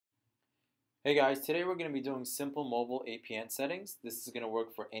Hey guys, today we're going to be doing Simple Mobile APN Settings. This is going to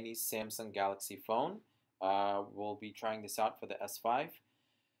work for any Samsung Galaxy phone. We'll be trying this out for the S5.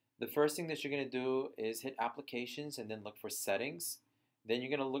 The first thing that you're going to do is hit Applications and then look for Settings. Then you're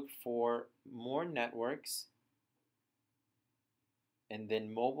going to look for More Networks and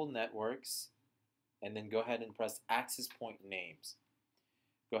then Mobile Networks, and then go ahead and press Access Point Names.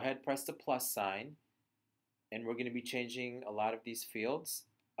 Go ahead, press the plus sign, and we're going to be changing a lot of these fields.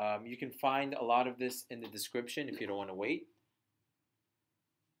 You can find a lot of this in the description if you don't want to wait.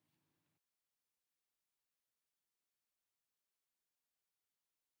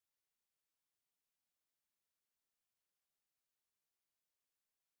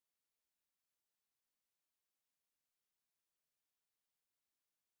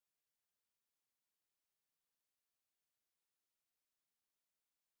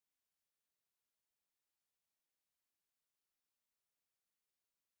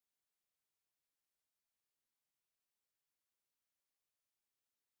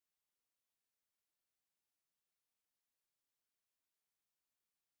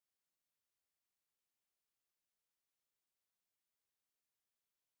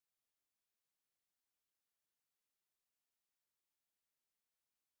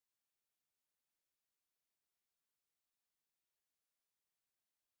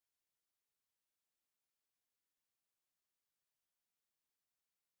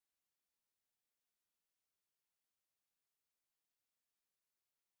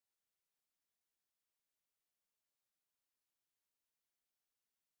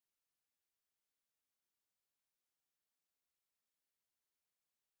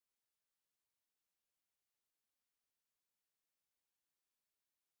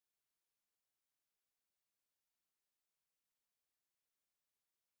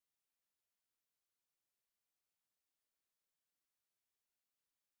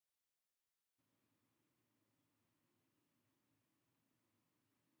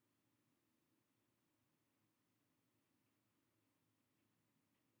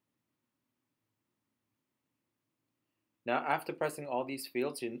 Now, after pressing all these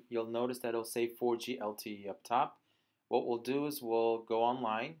fields, you'll notice that it'll say 4G LTE up top. What we'll do is we'll go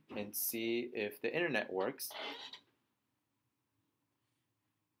online and see if the internet works.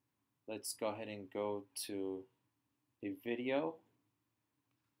 Let's go ahead and go to a video.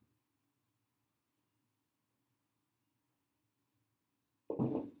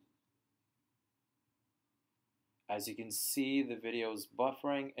 As you can see, the video is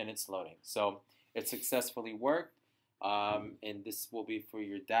buffering and it's loading. So it successfully worked. And this will be for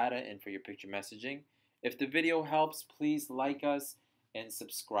your data and for your picture messaging. If the video helps, please like us and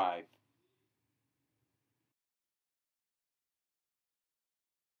subscribe.